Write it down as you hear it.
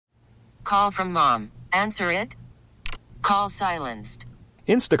Call from mom. Answer it. Call silenced.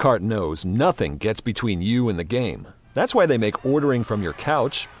 Instacart knows nothing gets between you and the game. That's why they make ordering from your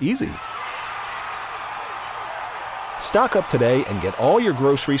couch easy. Stock up today and get all your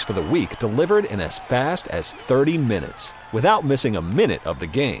groceries for the week delivered in as fast as 30 minutes without missing a minute of the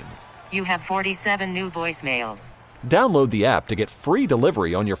game. You have 47 new voicemails. Download the app to get free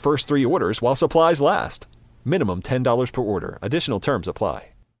delivery on your first 3 orders while supplies last. Minimum $10 per order. Additional terms apply.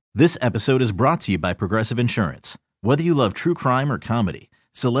 This episode is brought to you by Progressive Insurance. Whether you love true crime or comedy,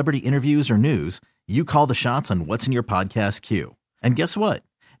 celebrity interviews or news, you call the shots on what's in your podcast queue. And guess what?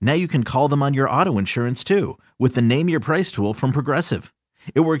 Now you can call them on your auto insurance too with the Name Your Price tool from Progressive.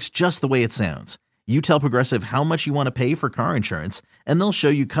 It works just the way it sounds. You tell Progressive how much you want to pay for car insurance, and they'll show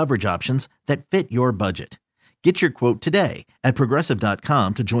you coverage options that fit your budget. Get your quote today at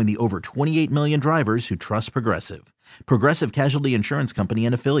Progressive.com to join the over 28 million drivers who trust Progressive. Progressive Casualty Insurance Company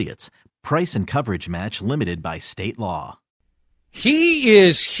and Affiliates. Price and coverage match limited by state law. He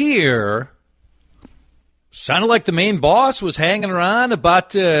is here. Sounded like the main boss was hanging around,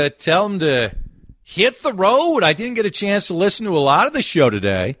 about to tell him to hit the road. I didn't get a chance to listen to a lot of the show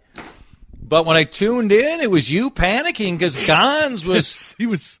today. But when I tuned in, it was you panicking because Gonz was he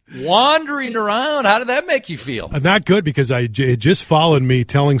was wandering around. How did that make you feel? Not good, because it just followed me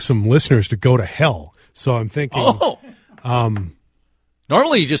telling some listeners to go to hell. So I'm thinking,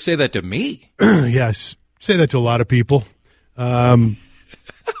 normally you just say that to me. Yes, say that to a lot of people. But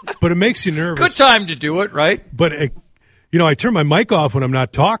it makes you nervous. Good time to do it, right? But, I turn my mic off when I'm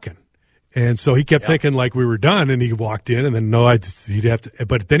not talking. And so he kept thinking like we were done, and he walked in, and then he'd have to.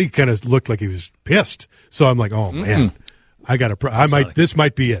 But then he kind of looked like he was pissed. So I'm like, oh man, I got to. This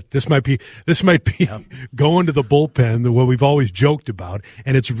might be it. This might be going to the bullpen, what we've always joked about,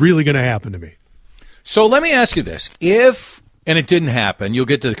 and it's really going to happen to me. So let me ask you this: and it didn't happen, you'll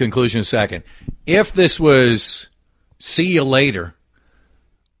get to the conclusion in a second. If this was see you later,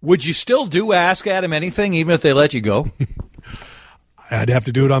 would you still do Ask Adam Anything, even if they let you go? I'd have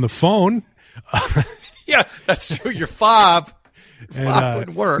to do it on the phone. Yeah, that's true. Your fob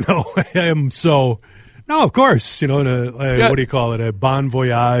wouldn't work. No, I am so. No, of course. What do you call it? A bon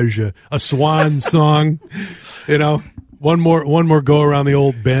voyage, a swan song. One more go around the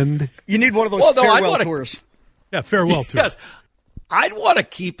old bend. You need one of those farewell tours. Yeah, farewell tour. Yes, I'd want to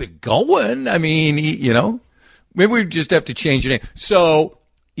keep it going. I mean, maybe we just have to change your name. So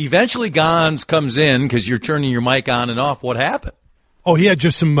eventually, Gonz comes in because you're turning your mic on and off. What happened? Oh, he had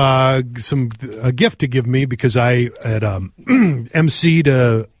just a gift to give me because I had emceed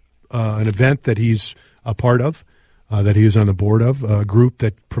an event that he's a part of, that he is on the board of, a group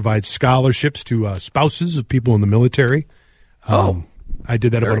that provides scholarships to spouses of people in the military. I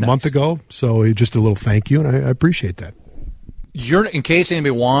did that about a month ago, so just a little thank you, and I appreciate that. In case anybody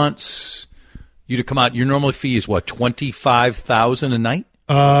wants you to come out, your normal fee is what, $25,000 a night?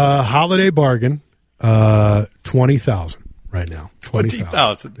 Holiday bargain, $20,000. Right now,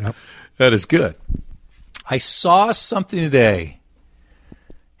 20,000. Yep. That is good. I saw something today.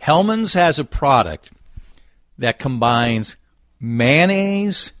 Hellman's has a product that combines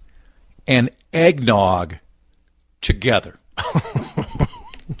mayonnaise and eggnog together.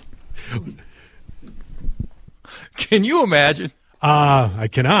 Can you imagine? I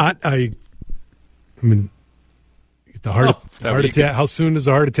cannot. I mean, the heart attack. How soon does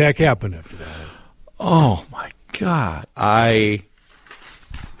the heart attack happen after that? Oh my God, I'd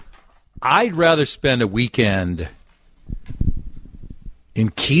rather spend a weekend in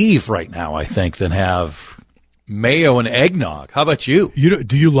Kyiv right now, I think, than have mayo and eggnog. How about you?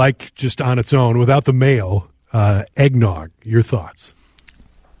 Do you like just on its own, without the mayo, eggnog? Your thoughts?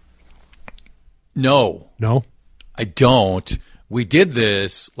 No, I don't. We did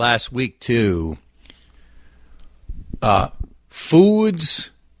this last week too. Foods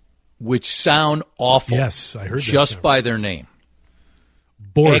which sound awful. Yes, I heard that. Just by their name.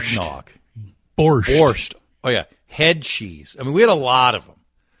 Borscht. Eggnog. Borscht. Oh, yeah. Head cheese. I mean, we had a lot of them.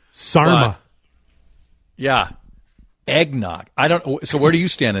 Sarma. Yeah. Eggnog. I don't. So where do you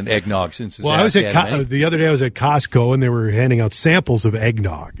stand in eggnog? Since it's the other day I was at Costco, and they were handing out samples of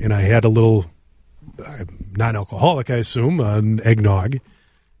eggnog, and I had a little non-alcoholic, I assume, eggnog,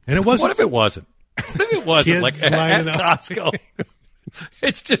 and it wasn't. What if it wasn't? What if it wasn't like at Costco?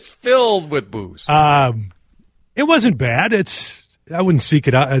 It's just filled with booze. It wasn't bad. I wouldn't seek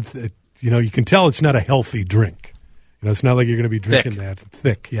it out. You can tell it's not a healthy drink. It's not like you're going to be drinking that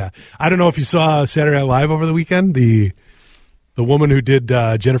thick. Yeah. I don't know if you saw Saturday Night Live over the weekend. The woman who did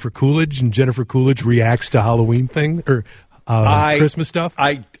Jennifer Coolidge, and Jennifer Coolidge reacts to Halloween thing or Christmas stuff.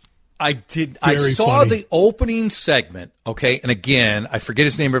 I I did. I saw the opening segment, okay? And again, I forget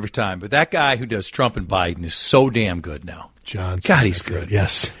his name every time, but that guy who does Trump and Biden is so damn good now. John. God, he's good.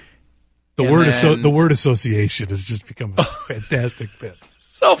 Yes. The word association has just become a fantastic bit.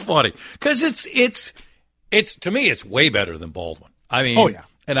 So funny. Because it's to me, it's way better than Baldwin. I mean, oh, yeah.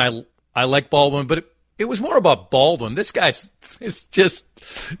 And I like Baldwin, but it was more about Baldwin. This guy is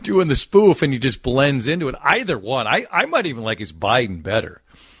just doing the spoof, and he just blends into it. Either one. I might even like his Biden better.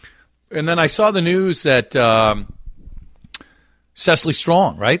 And then I saw the news that Cecily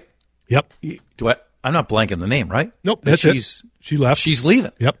Strong, right? Yep. I'm not blanking the name, right? Nope, that's it. She left. She's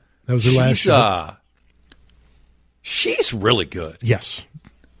leaving. Yep. That was her last show. She's really good. Yes.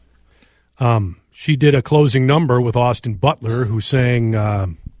 She did a closing number with Austin Butler, who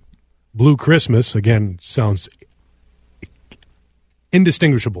sang Blue Christmas. Again, sounds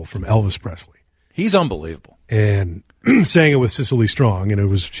indistinguishable from Elvis Presley. He's unbelievable. And sang it with Cecily Strong,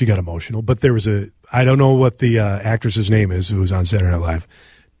 and she got emotional. But there was I don't know what the actress's name is, who was on Saturday Night Live,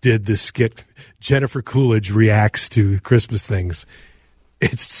 did this skit. Jennifer Coolidge reacts to Christmas things.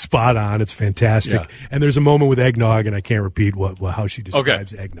 It's spot on. It's fantastic. Yeah. And there's a moment with eggnog, and I can't repeat how she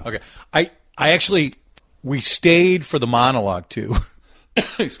describes eggnog. Okay. I actually, we stayed for the monologue too.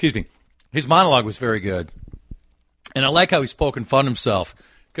 Excuse me. His monologue was very good. And I like how he's poking fun himself,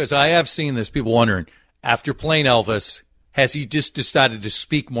 because I have seen this, people wondering, after playing Elvis, has he just decided to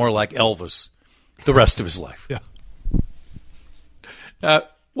speak more like Elvis the rest of his life? Yeah.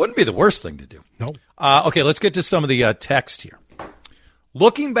 Wouldn't be the worst thing to do. No. Okay, let's get to some of the text here.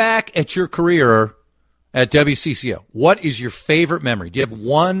 Looking back at your career at WCCO, what is your favorite memory? Do you have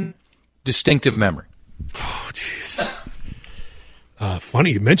one distinctive memory? Oh, jeez.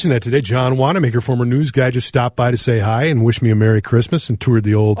 Funny you mentioned that today. John Wanamaker, former news guy, just stopped by to say hi and wish me a Merry Christmas and toured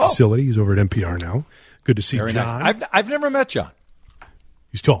the old facility. He's over at NPR now. Good to see Very John. Nice. I've never met John.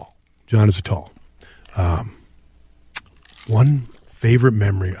 He's tall. John is tall. One favorite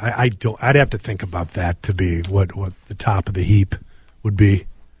memory. I'd have to think about that to be what the top of the heap would be.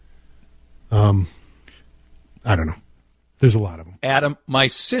 I don't know. There's a lot of them. Adam, my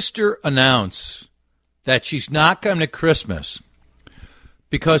sister announced that she's not coming to Christmas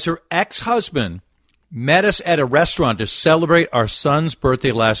because her ex-husband met us at a restaurant to celebrate our son's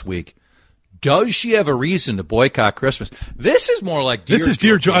birthday last week. Does she have a reason to boycott Christmas? This is more like Dear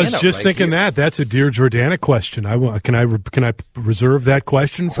Jordana. I was just thinking that. That's a Dear Jordana question. Can I reserve that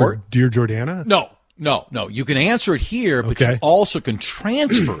question for Dear Jordana? No. You can answer it here, but you also can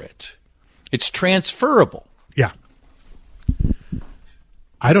transfer it. It's transferable. Yeah.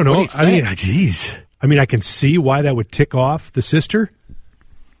 I don't know. I mean, geez. I mean, I can see why that would tick off the sister.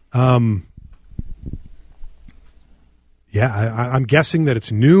 Yeah, I'm guessing that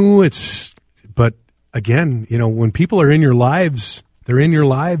it's new. But again, when people are in your lives, they're in your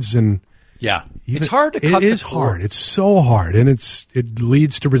lives, and it's hard to cut. It is hard. It's so hard, and it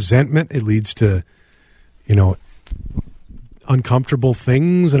leads to resentment. It leads to, uncomfortable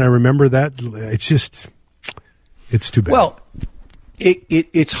things. And I remember that. It's too bad. Well,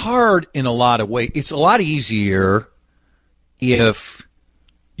 it's hard in a lot of ways. It's a lot easier if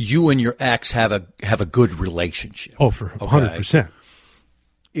you and your ex have a good relationship. Oh, for 100%.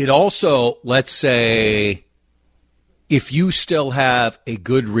 It also, let's say, if you still have a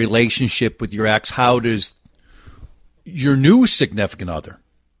good relationship with your ex, how does your new significant other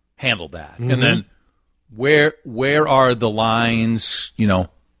handle that? Mm-hmm. And then where are the lines,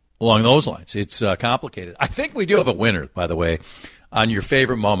 along those lines? It's complicated. I think we do have a winner, by the way, on your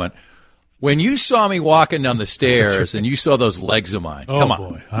favorite moment. When you saw me walking down the stairs and you saw those legs of mine, come on. Oh,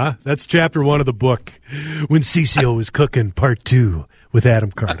 boy. Huh? That's chapter 1 of the book, When CCO Was Cooking, part 2 with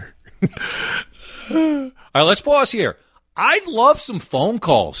Adam Carter. All right, let's pause here. I'd love some phone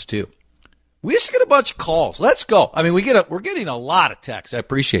calls, too. We used to get a bunch of calls. Let's go. I mean, we're getting a lot of texts. I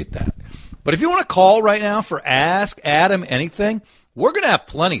appreciate that. But if you want to call right now for Ask Adam anything, we're going to have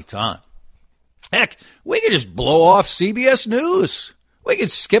plenty of time. Heck, we could just blow off CBS News. We could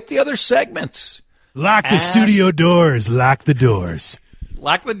skip the other segments. Lock the studio doors. Lock the doors.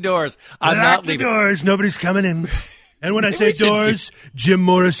 Lock the doors. I'm not leaving. Lock the doors. Nobody's coming in. And when I say doors, Jim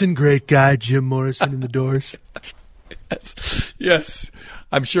Morrison, great guy, Jim Morrison in the Doors. Yes.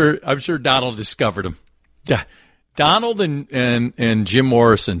 I'm sure Donald discovered him. Donald and Jim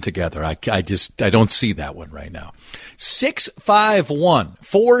Morrison together. I don't see that one right now.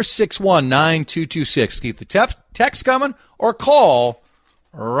 651-461-9226. Keep the text coming or call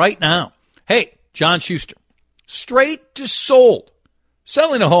right now. Hey, John Schuster, straight to sold.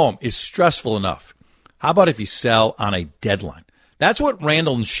 Selling a home is stressful enough. How about if you sell on a deadline? That's what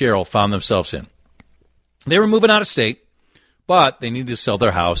Randall and Cheryl found themselves in. They were moving out of state, but they needed to sell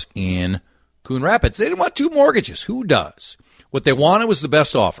their house in Coon Rapids. They didn't want 2 mortgages. Who does? What they wanted was the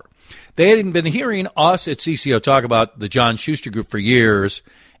best offer. They hadn't been hearing us at CCO talk about the John Schuster Group for years,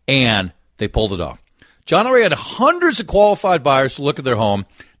 and they pulled it off. John already had hundreds of qualified buyers to look at their home.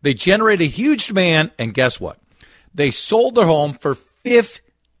 They generated a huge demand, and guess what? They sold their home for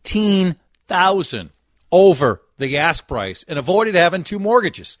 $15,000 over the ask price and avoided having 2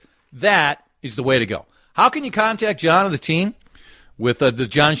 mortgages. That is the way to go. How can you contact John and the team with the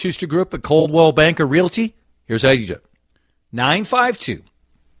John Schuster Group at Coldwell Banker Realty? Here's how you do it.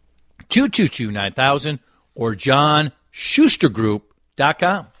 952-222-9000 or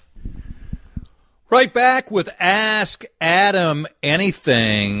johnschustergroup.com. Right back with Ask Adam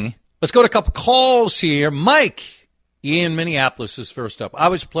Anything. Let's go to a couple calls here. Mike in Minneapolis is first up.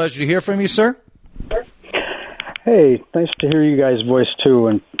 Always a pleasure to hear from you, sir. Hey, nice to hear you guys' voice, too.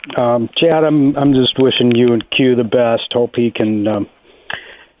 And Chad, I'm just wishing you and Q the best. Hope he can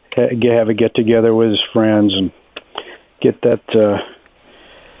have a get-together with his friends and get that,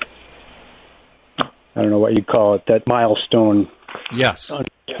 I don't know what you call it, that milestone. Yes.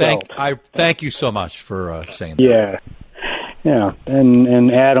 Thank you so much for saying that. Yeah.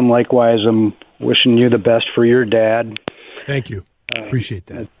 And Adam, likewise, I'm wishing you the best for your dad. Thank you. Appreciate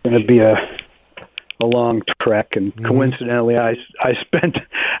that. It's going to be a long trek, and coincidentally,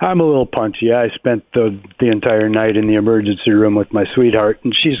 I'm a little punchy. I spent the entire night in the emergency room with my sweetheart,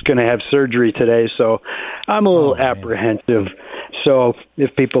 and she's going to have surgery today, so I'm a little apprehensive. So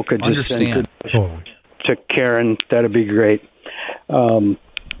if people could just send it to Karen, that'd be great.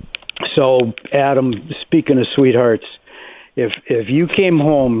 So, Adam, speaking of sweethearts, if you came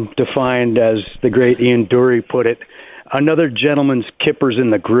home to find, as the great Ian Dury put it, another gentleman's kippers in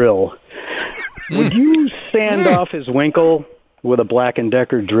the grill, would you sand off his winkle with a Black &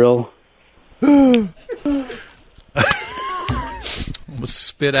 Decker drill? Almost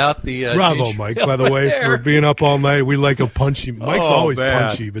spit out the... Bravo, Mike, by the way, for being up all night. We like a punchy... Mike's always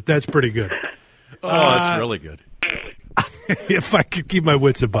punchy, but that's pretty good. It's really good. If I could keep my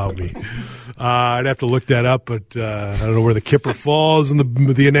wits about me, I'd have to look that up, but I don't know where the kipper falls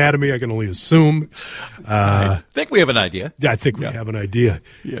in the anatomy. I can only assume. I think we have an idea. Yeah, I think we have an idea.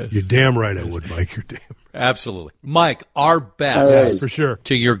 Yes. You're damn right I would, Mike. You're damn Absolutely. Mike, our best for sure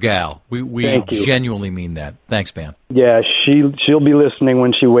to your gal. We genuinely mean that. Thanks, man. Yeah, she'll be listening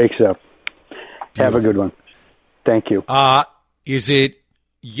when she wakes up. Have a good one. Thank you. Is it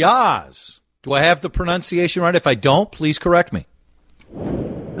Yaz? Do I have the pronunciation right? If I don't, please correct me.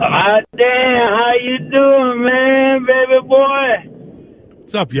 Dan, how you doing, man, baby boy?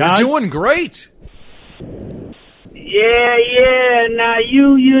 What's up, Yaz? You're doing great. Yeah. Now,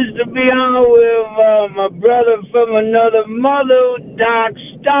 you used to be on with my brother from another mother, Doc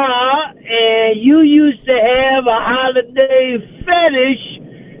Starr, and you used to have a holiday fetish,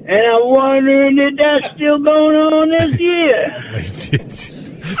 and I'm wondering if that's still going on this year.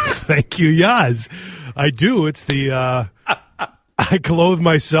 Thank you, Yaz. I do. It's the I clothe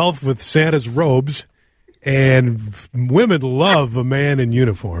myself with Santa's robes, and women love a man in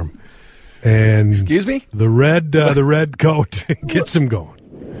uniform. And excuse me, the red coat gets them going.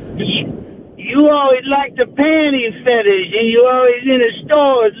 You always like the panty fetish, and you always in the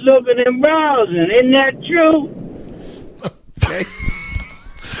stores looking and browsing. Isn't that true? Okay.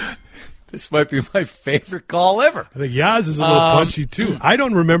 This might be my favorite call ever. I think Yaz is a little punchy, too. I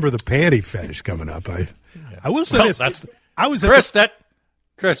don't remember the panty fetish coming up. I will say this.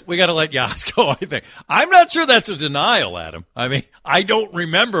 Chris, we got to let Yaz go, I think. I'm not sure that's a denial, Adam. I mean, I don't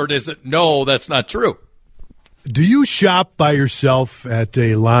remember it. Is it? No, that's not true. Do you shop by yourself at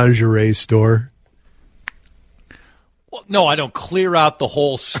a lingerie store? Well, no, I don't clear out the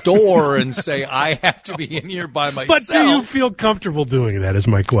whole store and say I have to be in here by myself. But do you feel comfortable doing that is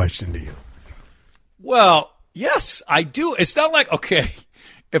my question to you. Well, yes, I do. It's not like, okay,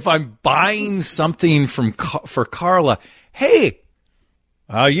 if I'm buying something for Carla, hey,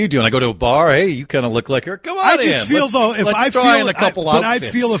 how you doing? I go to a bar, hey, you kind of look like her. Come on I just feel though, if I feel a couple outfits. I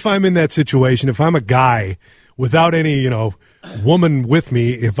feel if I'm in that situation, if I'm a guy without any, woman with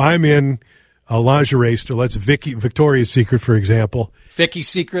me, if I'm in a lingerie store, let's Victoria's Secret, for example. Vicky's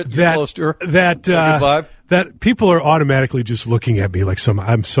Secret, you're close to her. That people are automatically just looking at me like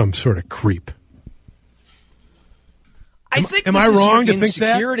I'm some sort of creep. I think am I wrong to think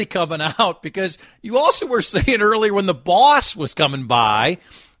that? Insecurity coming out because you also were saying earlier when the boss was coming by,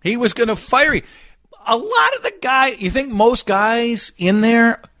 he was going to fire you. A lot of the guys, you think most guys in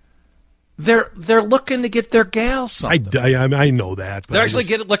there, they're looking to get their gal something. I know that. They're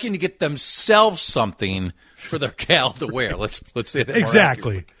actually looking to get themselves something for their gal to wear. Let's say that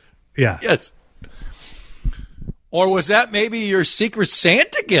exactly. Yeah. Yes. Or was that maybe your Secret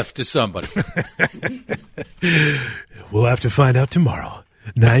Santa gift to somebody? We'll have to find out tomorrow,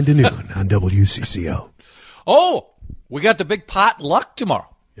 9 to noon on WCCO. Oh, we got the big potluck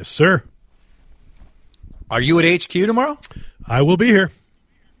tomorrow. Yes, sir. Are you at HQ tomorrow? I will be here.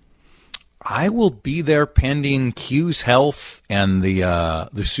 I will be there pending Q's health and the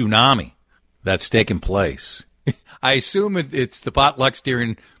tsunami that's taking place. I assume it's the potlucks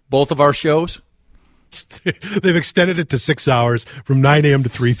during both of our shows. They've extended it to 6 hours from 9 a.m. to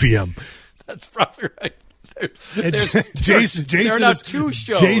 3 p.m. That's probably right. Jason, there are not two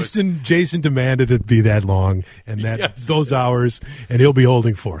shows. Jason demanded it be that long and those hours, and he'll be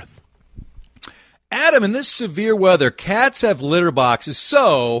holding forth. Adam, in this severe weather, cats have litter boxes,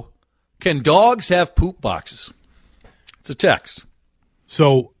 so can dogs have poop boxes? It's a text.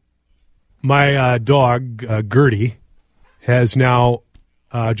 So my dog, Gertie, has now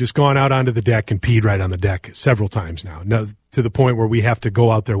just gone out onto the deck and peed right on the deck several times now, to the point where we have to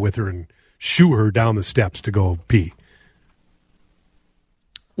go out there with her and shoo her down the steps to go pee.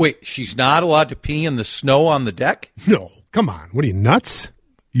 Wait, she's not allowed to pee in the snow on the deck? No, come on. What are you, nuts?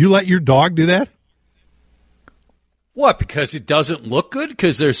 You let your dog do that? What, because it doesn't look good?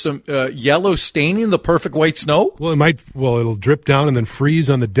 Because there's some yellow staining the perfect white snow? Well, it'll drip down and then freeze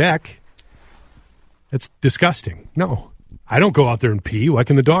on the deck. That's disgusting. No, I don't go out there and pee. Why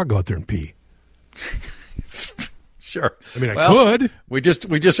can the dog go out there and pee? Sure. I mean, I could. We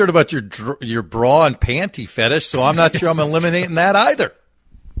just heard about your bra and panty fetish, so I'm not sure I'm eliminating that either.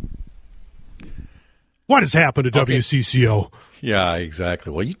 What has happened to WCCO? Yeah,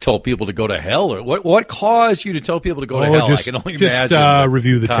 exactly. Well, you told people to go to hell, or what caused you to tell people to go to hell? I can only imagine. Just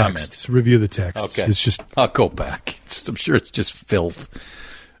review the text. Review the text. Okay. It's just. I'll go back. I'm sure it's just filth.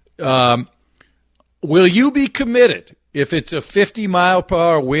 Will you be committed if it's a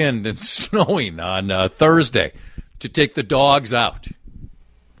 50-mile-per-hour wind and snowing on Thursday to take the dogs out?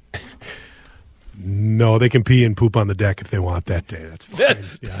 No, they can pee and poop on the deck if they want that day. That's fine.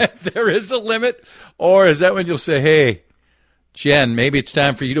 There is a limit? Or is that when you'll say, hey, Jen, maybe it's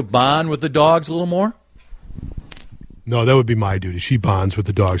time for you to bond with the dogs a little more? No, that would be my duty. She bonds with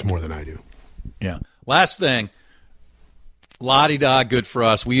the dogs more than I do. Yeah. Last thing, la-di-da, good for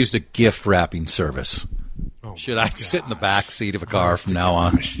us. We used a gift wrapping service. Oh, should I sit in the back seat of a car from now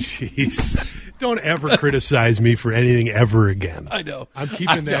on? Jeez. Don't ever criticize me for anything ever again. I know. I'm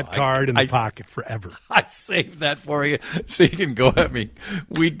keeping that card in the pocket forever. I saved that for you so you can go at me.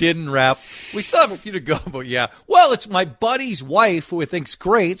 We didn't wrap. We still have a few to go, but yeah. Well, it's my buddy's wife who I think's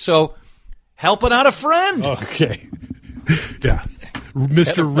great, so helping out a friend. Okay. Yeah.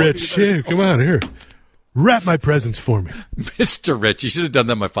 Mr. Rich, hey, come on here. Wrap my presents for me. Mr. Rich. You should have done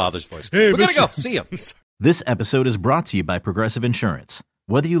that in my father's voice. Hey, we're going to go. See you. This episode is brought to you by Progressive Insurance.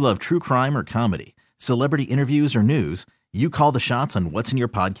 Whether you love true crime or comedy, celebrity interviews or news, you call the shots on what's in your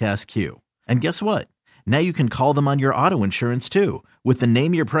podcast queue. And guess what? Now you can call them on your auto insurance too with the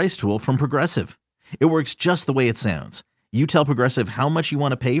Name Your Price tool from Progressive. It works just the way it sounds. You tell Progressive how much you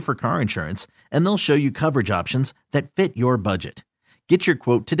want to pay for car insurance, and they'll show you coverage options that fit your budget. Get your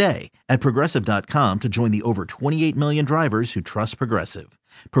quote today at Progressive.com to join the over 28 million drivers who trust Progressive.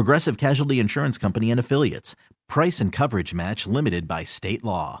 Progressive Casualty Insurance Company and Affiliates. Price and coverage match limited by state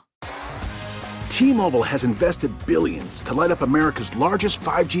law. T-Mobile has invested billions to light up America's largest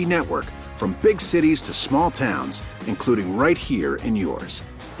 5G network, from big cities to small towns, including right here in yours.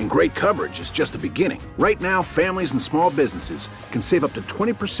 And great coverage is just the beginning. Right now, families and small businesses can save up to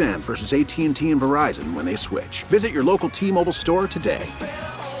 20% versus AT&T and Verizon when they switch. Visit your local T-Mobile store today.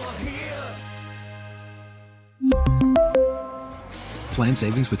 Plan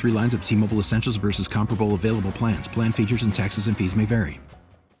savings with 3 lines of T-Mobile Essentials versus comparable available plans. Plan features and taxes and fees may vary.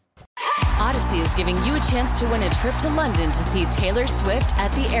 Odyssey is giving you a chance to win a trip to London to see Taylor Swift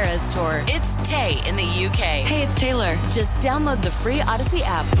at the Eras Tour. It's Tay in the UK. Hey, it's Taylor. Just download the free Odyssey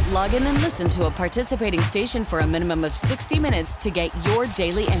app, log in and listen to a participating station for a minimum of 60 minutes to get your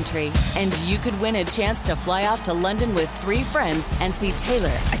daily entry. And you could win a chance to fly off to London with 3 friends and see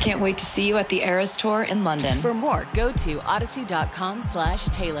Taylor. I can't wait to see you at the Eras Tour in London. For more, go to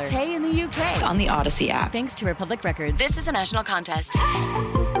odyssey.com/Taylor. Tay in the UK. It's on the Odyssey app. Thanks to Republic Records. This is a national contest.